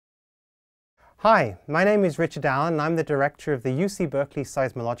Hi, my name is Richard Allen and I'm the director of the UC Berkeley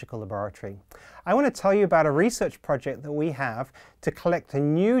Seismological Laboratory. I want to tell you about a research project that we have to collect a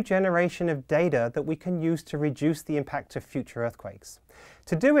new generation of data that we can use to reduce the impact of future earthquakes.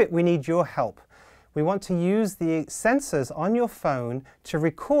 To do it, we need your help. We want to use the sensors on your phone to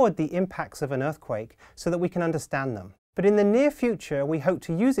record the impacts of an earthquake so that we can understand them. But in the near future, we hope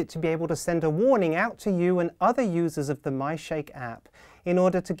to use it to be able to send a warning out to you and other users of the MyShake app in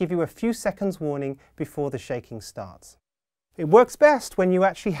order to give you a few seconds warning before the shaking starts. It works best when you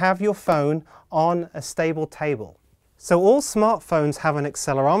actually have your phone on a stable table. So all smartphones have an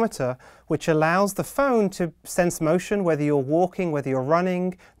accelerometer which allows the phone to sense motion, whether you're walking, whether you're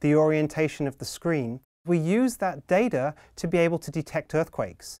running, the orientation of the screen. We use that data to be able to detect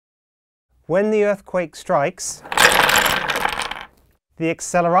earthquakes. When the earthquake strikes, the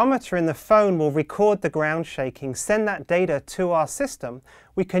accelerometer in the phone will record the ground shaking, send that data to our system.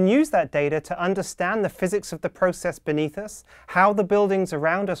 We can use that data to understand the physics of the process beneath us, how the buildings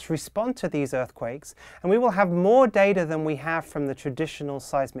around us respond to these earthquakes, and we will have more data than we have from the traditional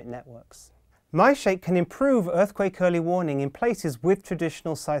seismic networks. MyShake can improve earthquake early warning in places with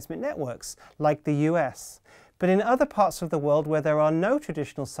traditional seismic networks, like the US. But in other parts of the world where there are no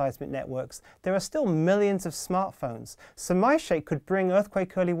traditional seismic networks, there are still millions of smartphones. So MyShake could bring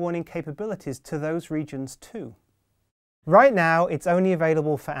earthquake early warning capabilities to those regions too. Right now, it's only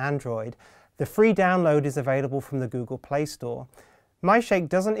available for Android. The free download is available from the Google Play Store. MyShake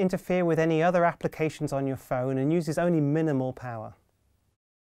doesn't interfere with any other applications on your phone and uses only minimal power.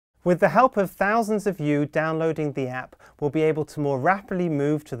 With the help of thousands of you downloading the app, we'll be able to more rapidly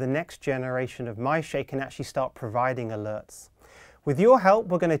move to the next generation of MyShake and actually start providing alerts. With your help,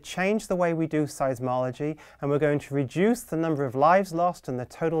 we're going to change the way we do seismology, and we're going to reduce the number of lives lost and the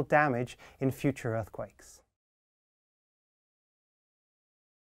total damage in future earthquakes.